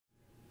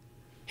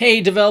Hey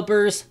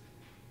developers!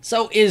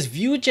 So is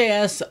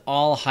Vue.js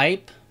all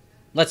hype?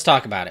 Let's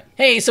talk about it.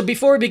 Hey, so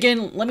before we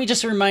begin, let me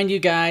just remind you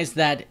guys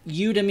that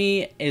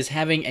Udemy is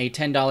having a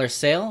 $10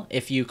 sale.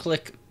 If you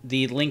click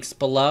the links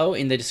below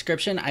in the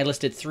description, I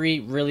listed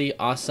 3 really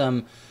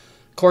awesome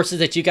courses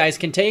that you guys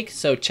can take,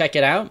 so check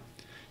it out.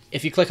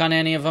 If you click on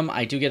any of them,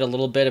 I do get a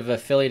little bit of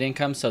affiliate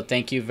income, so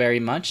thank you very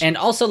much. And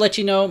also let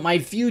you know, my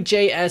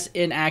Vue.js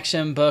in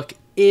Action book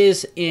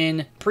is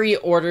in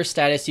pre-order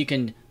status. You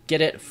can get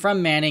it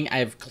from Manning.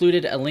 I've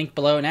included a link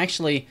below, and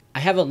actually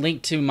I have a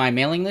link to my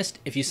mailing list.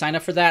 If you sign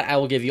up for that, I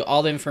will give you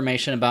all the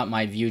information about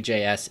my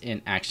Vue.js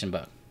in Action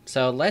book.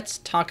 So let's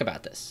talk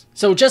about this.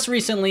 So just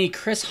recently,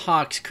 Chris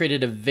Hawkes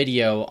created a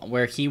video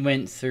where he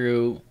went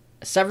through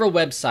several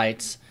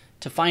websites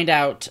to find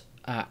out,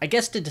 I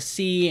guess to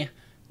see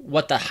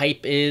what the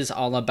hype is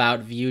all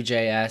about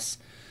Vue.js.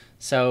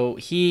 So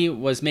he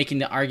was making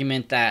the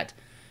argument that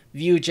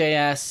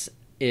Vue.js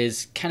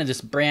is kind of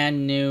this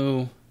brand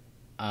new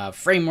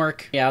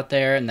framework out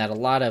there, and that a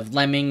lot of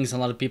lemmings, a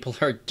lot of people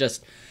are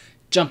just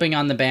jumping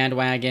on the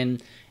bandwagon,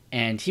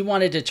 and he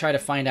wanted to try to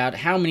find out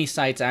how many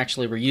sites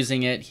actually were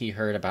using it. He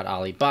heard about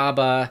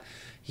Alibaba,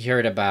 he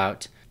heard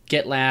about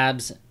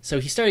GitLabs, so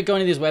he started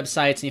going to these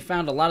websites, and he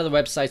found a lot of the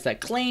websites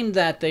that claimed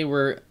that they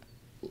were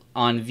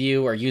on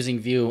Vue or using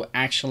Vue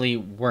actually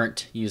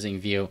weren't using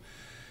Vue.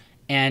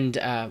 And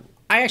I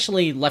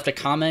actually left a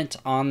comment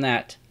on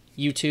that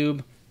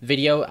YouTube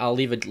video. I'll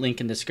leave a link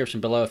in the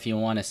description below if you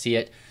want to see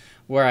it,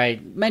 where I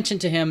mentioned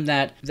to him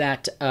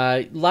that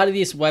a lot of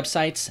these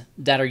websites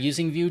that are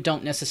using Vue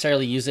don't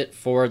necessarily use it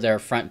for their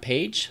front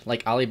page.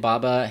 Like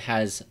Alibaba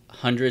has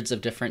hundreds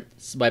of different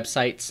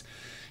websites,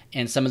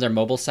 and some of their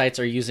mobile sites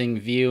are using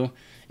Vue.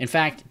 In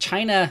fact,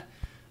 China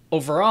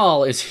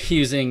overall is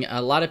using,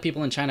 a lot of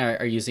people in China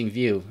are using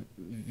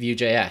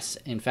Vue.js.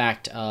 In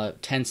fact,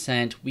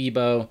 Tencent,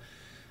 Weibo,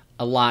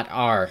 a lot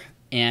are.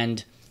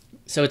 And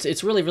so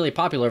it's really, really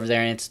popular over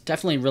there, and it's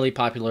definitely really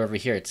popular over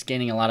here. It's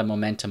gaining a lot of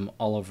momentum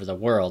all over the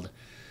world.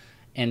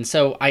 And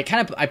so I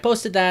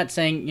posted that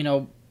saying, you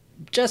know,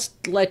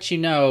 just let you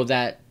know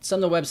that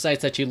some of the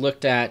websites that you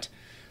looked at,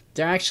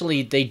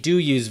 they do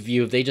use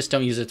Vue, they just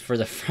don't use it for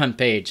the front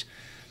page.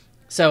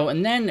 So,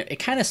 and then it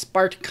kind of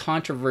sparked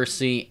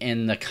controversy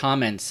in the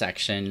comments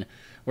section,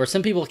 where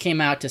some people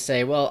came out to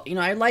say, well, you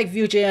know, I like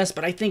Vue.js,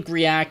 but I think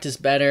React is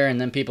better.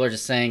 And then people are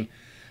just saying,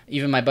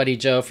 even my buddy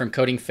Joe from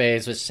Coding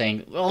Phase was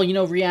saying, well, you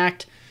know,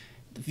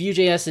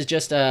 Vue.js is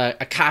just a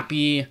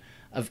copy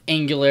of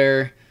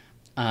Angular,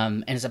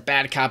 and it's a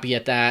bad copy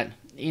at that.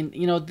 And,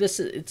 you know,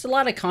 it's a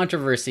lot of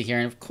controversy here.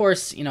 And of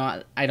course, you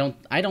know, I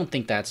don't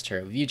think that's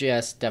true.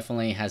 Vue.js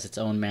definitely has its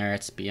own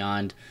merits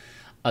beyond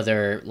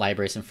other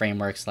libraries and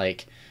frameworks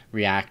like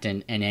React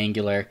and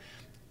Angular.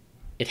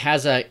 It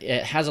has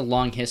a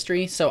long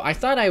history. So I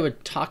thought I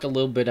would talk a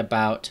little bit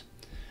about,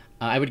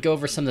 I would go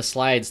over some of the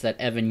slides that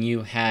Evan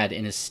Yu had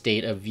in his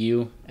State of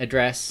Vue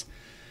address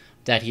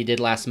that he did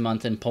last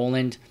month in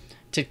Poland,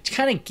 to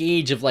kind of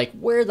gauge of like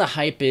where the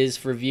hype is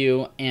for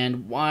Vue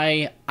and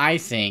why I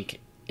think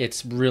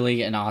it's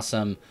really an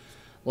awesome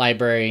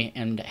library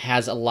and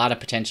has a lot of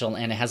potential,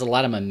 and it has a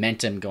lot of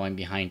momentum going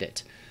behind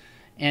it.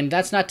 And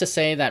that's not to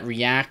say that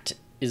React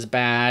is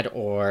bad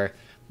or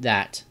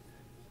that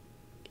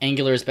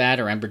Angular is bad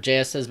or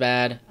Ember.js is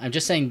bad. I'm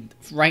just saying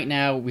right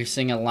now we're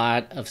seeing a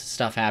lot of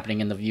stuff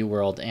happening in the Vue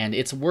world, and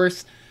it's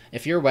worth,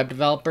 if you're a web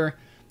developer,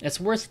 it's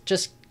worth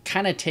just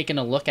kind of taking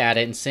a look at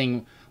it and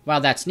saying, wow,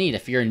 that's neat.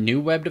 If you're a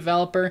new web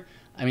developer,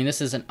 I mean,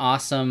 this is an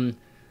awesome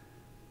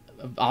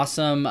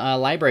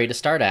library to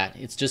start at.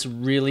 It's just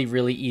really,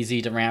 really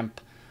easy to ramp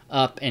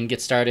up and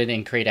get started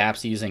and create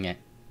apps using it.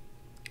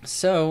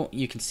 So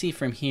you can see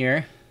from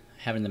here,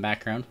 I have it in the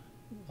background,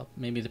 well,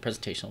 maybe the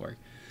presentation will work.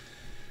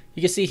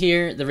 You can see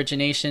here the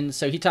Origination.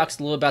 So he talks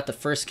a little about the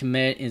first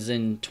commit is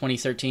in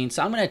 2013.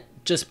 So I'm going to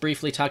just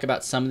briefly talk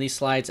about some of these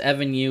slides.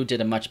 Evan Yu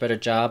did a much better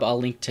job. I'll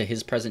link to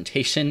his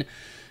presentation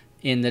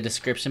in the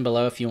description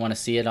below if you want to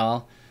see it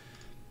all.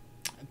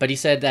 But he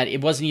said that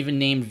it wasn't even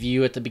named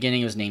Vue at the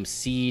beginning. It was named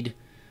Seed.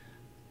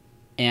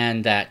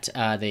 And that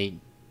they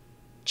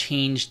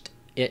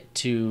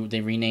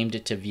renamed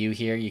it to Vue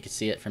here. You can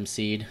see it from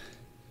Seed.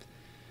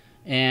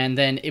 And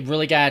then it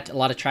really got a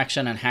lot of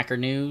traction on Hacker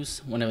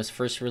News when it was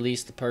first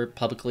released, the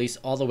public release,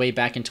 all the way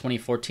back in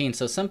 2014.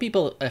 So some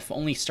people have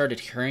only started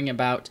hearing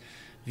about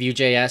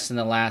Vue.js in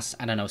the last,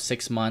 I don't know,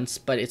 6 months,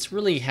 but it's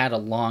really had a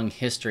long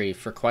history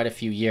for quite a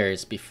few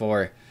years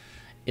before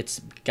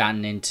it's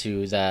gotten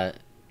into the,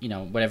 you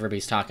know, what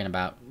everybody's talking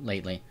about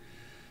lately.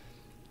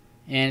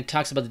 And it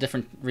talks about the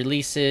different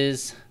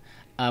releases.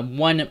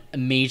 One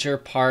major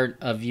part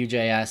of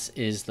Vue.js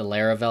is the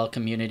Laravel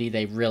community.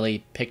 They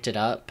really picked it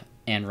up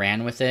and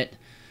ran with it,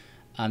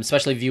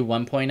 especially Vue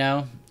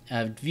 1.0.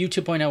 Vue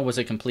 2.0 was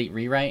a complete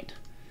rewrite.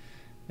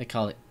 They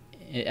call it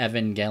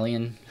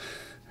Evangelion,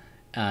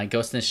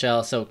 Ghost in the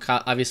Shell. So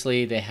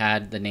obviously they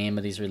had the name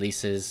of these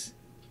releases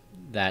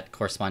that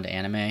correspond to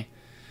anime.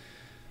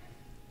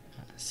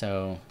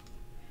 So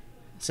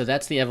So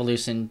that's the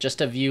evolution, just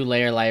a Vue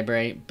layer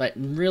library, but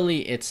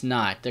really it's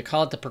not. They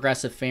call it the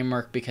progressive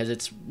framework because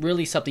it's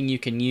really something you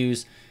can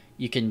use.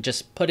 You can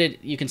just put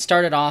it, you can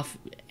start it off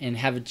and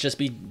have it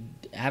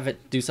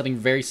do something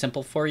very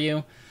simple for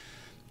you,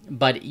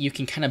 but you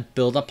can kind of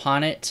build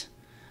upon it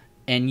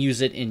and use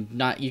it in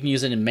you can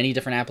use it in many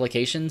different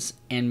applications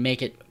and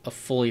make it a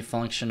fully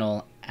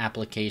functional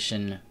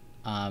application,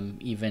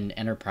 even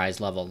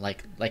enterprise level,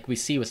 like we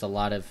see with a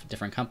lot of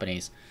different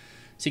companies.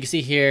 So you can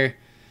see here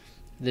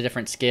the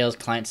different scales: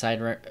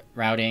 client-side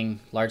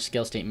routing,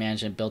 large-scale state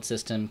management, build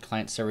system,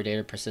 client-server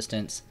data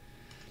persistence.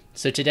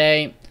 So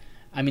today,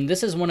 I mean,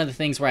 this is one of the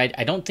things where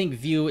I don't think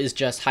Vue is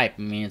just hype.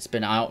 I mean, it's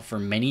been out for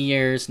many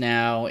years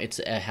now. It's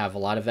have a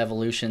lot of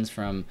evolutions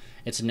from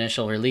its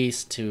initial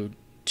release to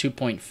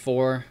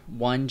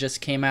 2.41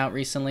 just came out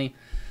recently.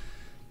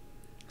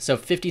 So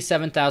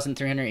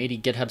 57,380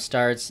 GitHub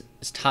starts.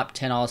 It's top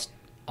 10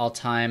 all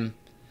time.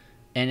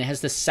 And it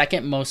has the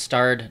second most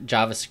starred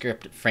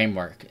JavaScript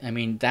framework. I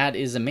mean, that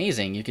is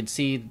amazing. You can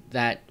see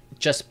that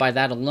just by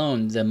that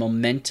alone, the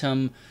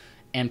momentum,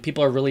 and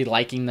people are really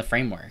liking the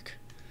framework.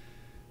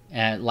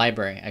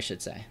 Library, I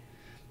should say.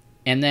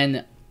 And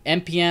then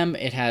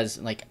NPM, it has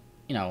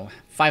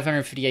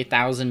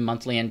 558,000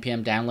 monthly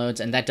NPM downloads,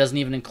 and that doesn't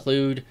even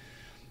include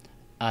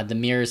the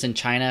mirrors in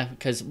China,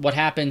 because what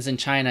happens in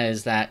China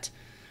is that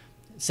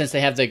since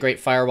they have the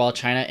Great Firewall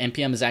China,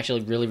 NPM is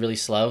actually really, really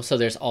slow. So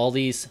there's all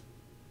these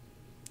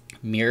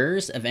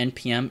mirrors of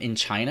NPM in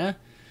China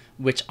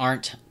which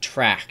aren't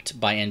tracked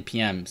by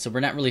NPM. So we're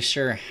not really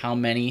sure how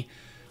many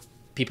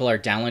people are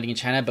downloading in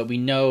China, but we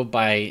know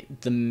by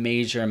the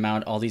major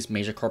amount all these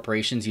major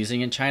corporations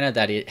using in China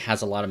that it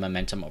has a lot of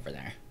momentum over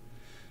there.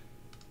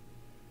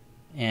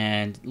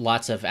 And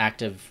lots of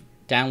active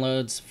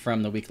downloads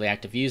from the weekly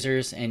active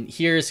users. And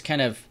here's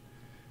kind of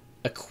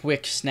a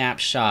quick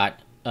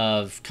snapshot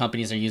of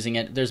companies that are using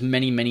it. There's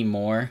many, many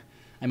more.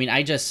 I mean,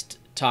 I just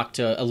talked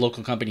to a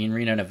local company in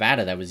Reno,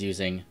 Nevada that was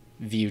using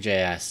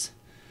Vue.js.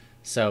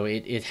 So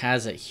it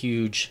has a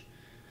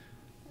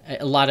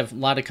lot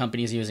of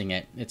companies using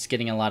it. It's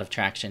getting a lot of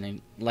traction.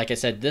 And like I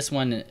said, this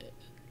one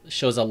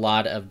shows a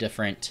lot of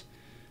different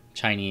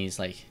Chinese,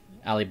 like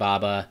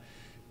Alibaba,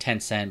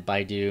 Tencent,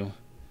 Baidu.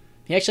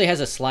 He actually has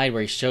a slide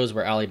where he shows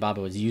where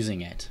Alibaba was using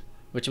it,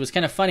 which was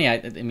kind of funny. I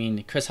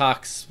mean, Chris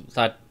Hawkes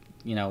thought,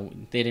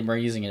 they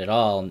weren't using it at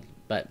all,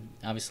 but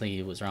obviously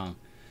he was wrong.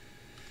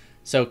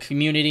 So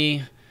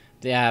community,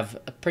 they have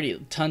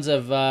tons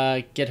of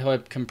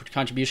GitHub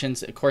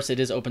contributions. Of course, it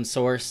is open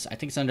source. I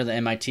think it's under the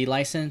MIT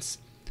license.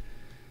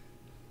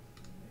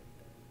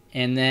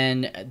 And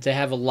then they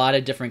have a lot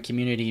of different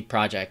community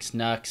projects: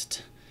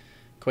 Nuxt,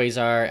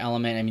 Quasar,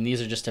 Element. I mean,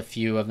 these are just a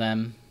few of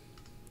them.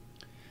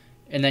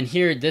 And then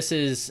here, this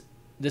is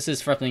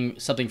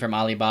something from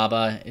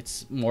Alibaba.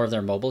 It's more of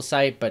their mobile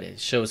site, but it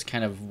shows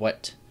kind of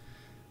what.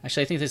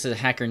 Actually, I think this is a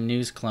Hacker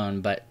News clone,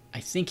 but I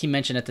think he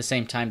mentioned at the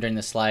same time during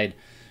the slide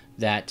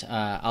that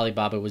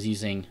Alibaba was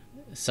using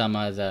some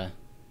of the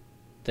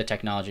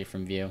technology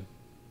from Vue.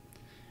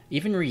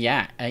 Even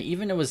React,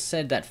 even it was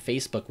said that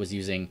Facebook was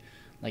using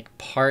they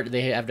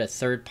have a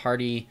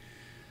third-party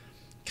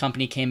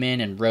company came in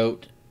and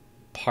wrote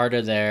part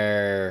of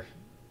their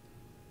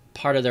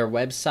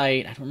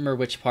website. I don't remember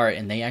which part,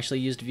 and they actually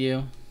used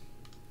Vue.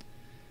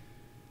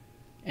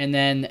 And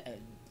then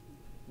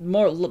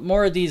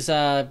more of these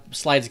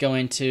slides go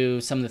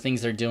into some of the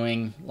things they're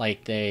doing.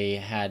 Like they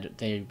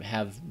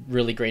have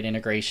really great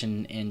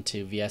integration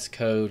into VS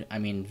Code. I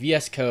mean,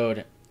 VS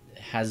Code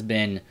has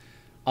been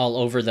all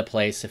over the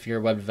place. If you're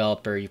a web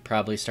developer, you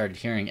probably started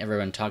hearing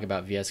everyone talk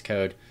about VS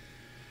Code,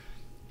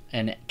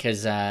 and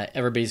because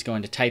everybody's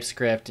going to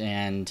TypeScript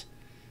and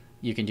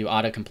you can do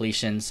auto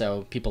completion,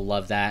 so people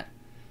love that.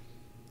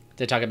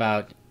 They talk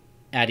about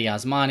Adi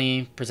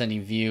Osmani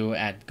presenting Vue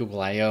at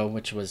Google I/O,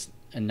 which was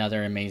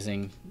another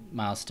amazing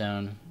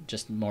milestone.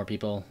 Just more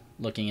people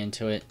looking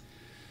into it.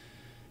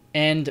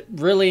 And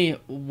really,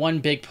 one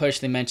big push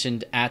they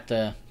mentioned at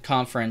the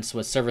conference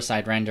was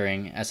server-side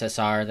rendering,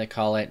 SSR they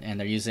call it, and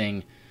they're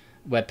using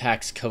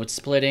Webpack's code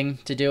splitting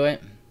to do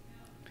it.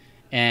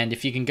 And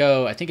if you can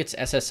go, I think it's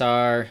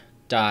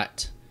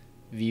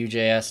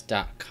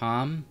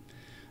ssr.vuejs.com,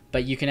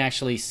 but you can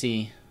actually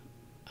see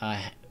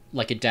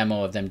like a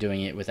demo of them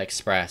doing it with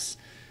Express.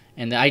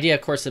 And the idea,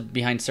 of course,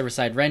 behind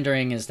server-side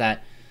rendering is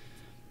that,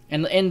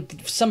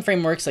 and some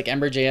frameworks like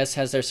Ember.js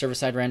has their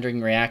server-side rendering,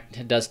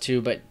 React does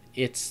too, but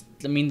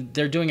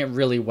they're doing it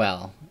really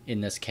well in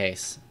this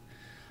case,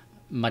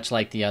 much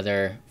like the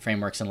other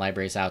frameworks and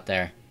libraries out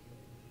there.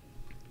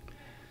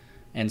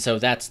 And so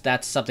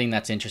that's something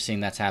that's interesting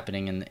that's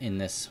happening in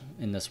this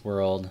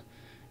world.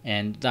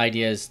 And the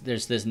idea is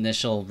there's this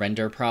initial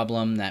render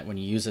problem that when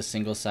you use a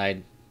single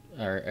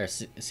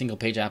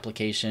page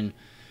application,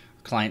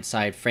 client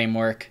side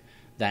framework,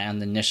 that on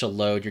the initial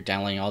load you're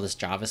downloading all this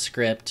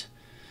JavaScript,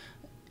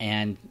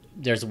 and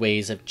there's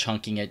ways of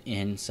chunking it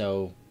in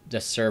so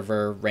the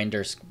server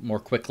renders more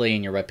quickly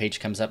and your web page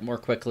comes up more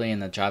quickly,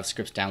 and the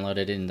JavaScript's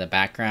downloaded in the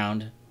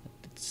background.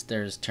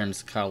 There's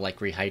terms called like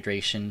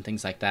rehydration,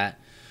 things like that.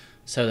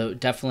 So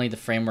definitely the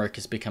framework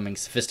is becoming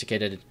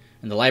sophisticated,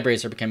 and the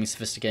libraries are becoming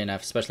sophisticated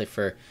enough, especially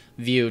for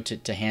Vue,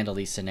 to handle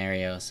these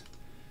scenarios.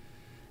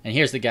 And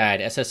here's the guide,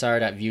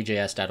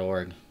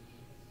 ssr.vuejs.org.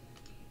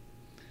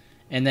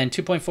 And then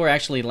 2.4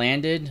 actually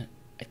landed,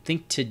 I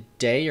think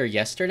today or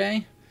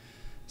yesterday.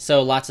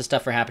 So lots of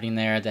stuff are happening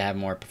there. They have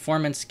more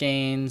performance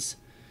gains,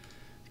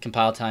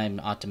 compile time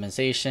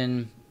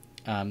optimization,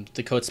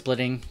 the code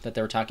splitting that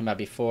they were talking about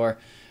before.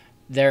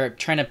 They're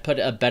trying to put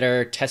a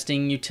better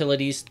testing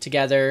utilities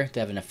together. They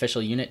have an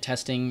official unit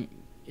testing.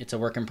 It's a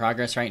work in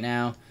progress right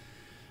now.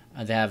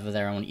 They have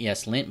their own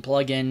ESLint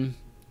plugin.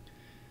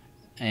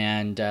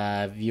 And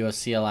Vue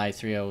CLI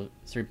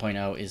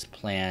 3.0 is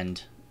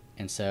planned.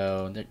 And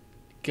so that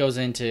goes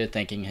into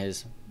thanking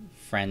his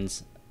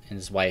friends and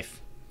his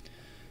wife.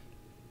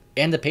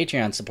 And the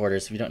Patreon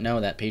supporters. If you don't know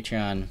that,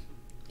 Patreon,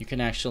 you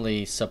can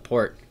actually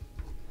support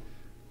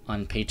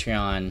on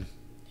Patreon.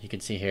 You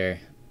can see here,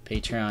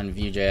 Patreon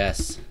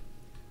Vue.js.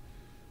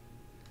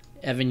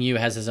 Evan Yu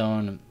has his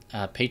own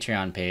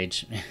Patreon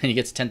page, and he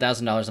gets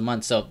 $10,000 a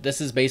month. So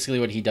this is basically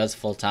what he does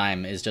full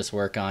time, is just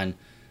work on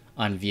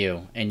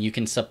Vue, and you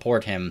can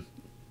support him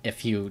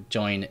if you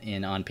join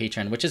in on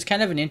Patreon, which is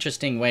kind of an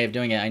interesting way of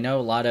doing it. I know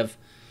a lot of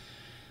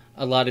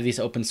these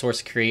open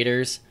source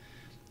creators,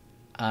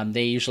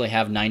 they usually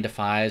have 9 to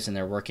 5s, and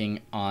they're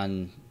working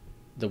on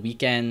the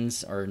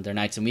weekends or their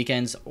nights and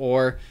weekends,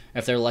 or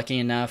if they're lucky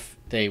enough,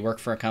 they work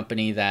for a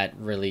company that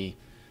really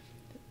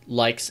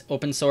likes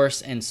open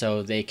source, and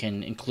so they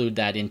can include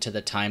that into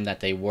the time that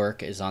they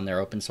work is on their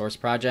open source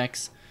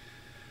projects.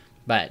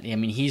 But I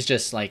mean, he's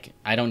just like,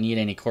 I don't need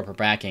any corporate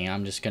backing.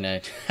 I'm just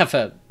gonna have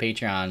a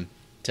Patreon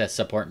to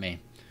support me,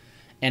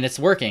 and it's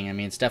working. I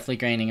mean, it's definitely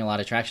gaining a lot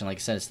of traction. Like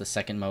I said, it's the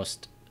second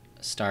most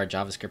starred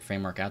JavaScript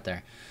framework out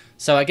there.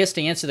 So I guess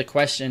to answer the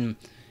question,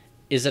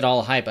 is it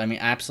all hype? I mean,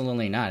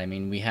 absolutely not. I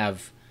mean, we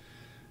have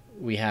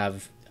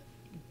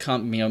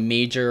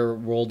major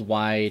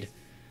worldwide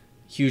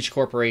huge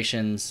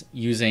corporations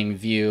using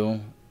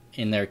Vue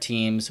in their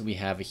teams. We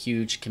have a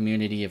huge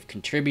community of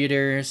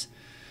contributors,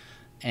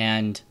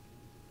 and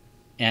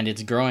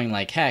it's growing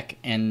like heck,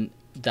 and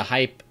the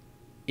hype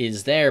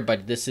is there,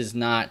 but this is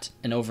not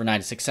an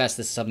overnight success.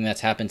 This is something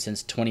that's happened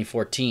since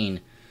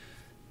 2014,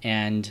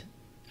 and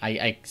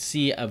I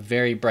see a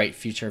very bright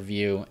future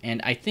Vue,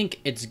 and I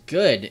think it's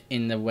good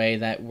in the way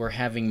that we're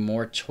having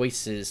more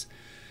choices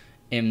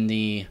in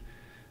the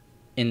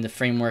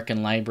framework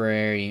and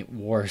library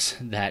wars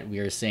that we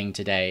are seeing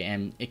today.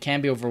 And it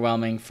can be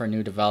overwhelming for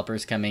new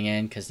developers coming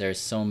in because there's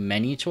so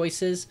many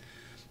choices,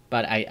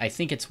 but I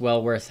think it's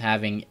well worth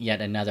having yet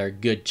another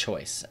good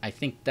choice. I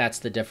think that's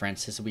the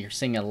difference, is we are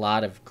seeing a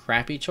lot of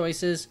crappy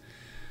choices,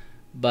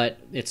 but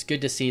it's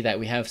good to see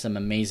that we have some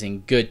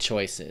amazing good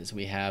choices.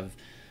 We have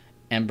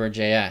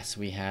Ember.js,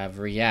 we have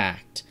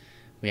React,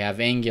 we have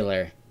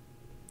Angular,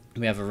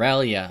 we have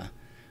Aurelia,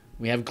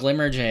 we have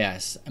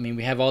Glimmer.js. I mean,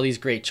 we have all these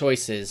great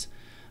choices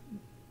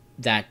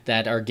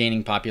that are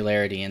gaining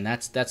popularity, and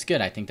that's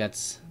good. I think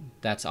that's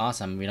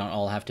awesome. We don't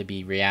all have to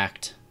be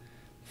React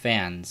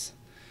fans.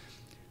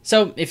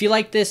 So if you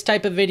like this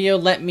type of video,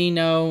 let me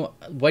know,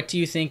 what do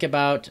you think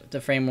about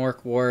the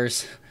framework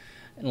wars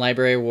and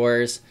library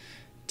wars?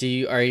 Do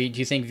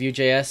you think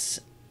Vue.js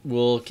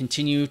will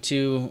continue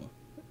to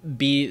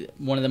be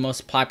one of the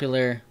most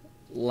popular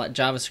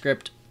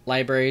JavaScript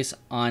libraries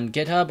on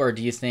GitHub, or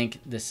do you think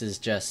this is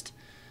just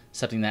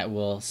something that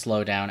will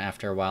slow down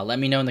after a while? Let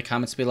me know in the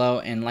comments below,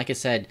 and like I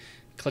said,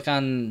 click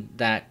on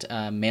that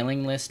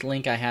mailing list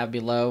link I have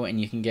below,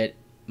 and you can get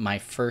my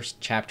first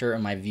chapter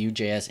of my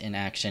Vue.js in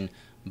Action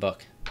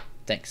book.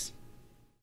 Thanks.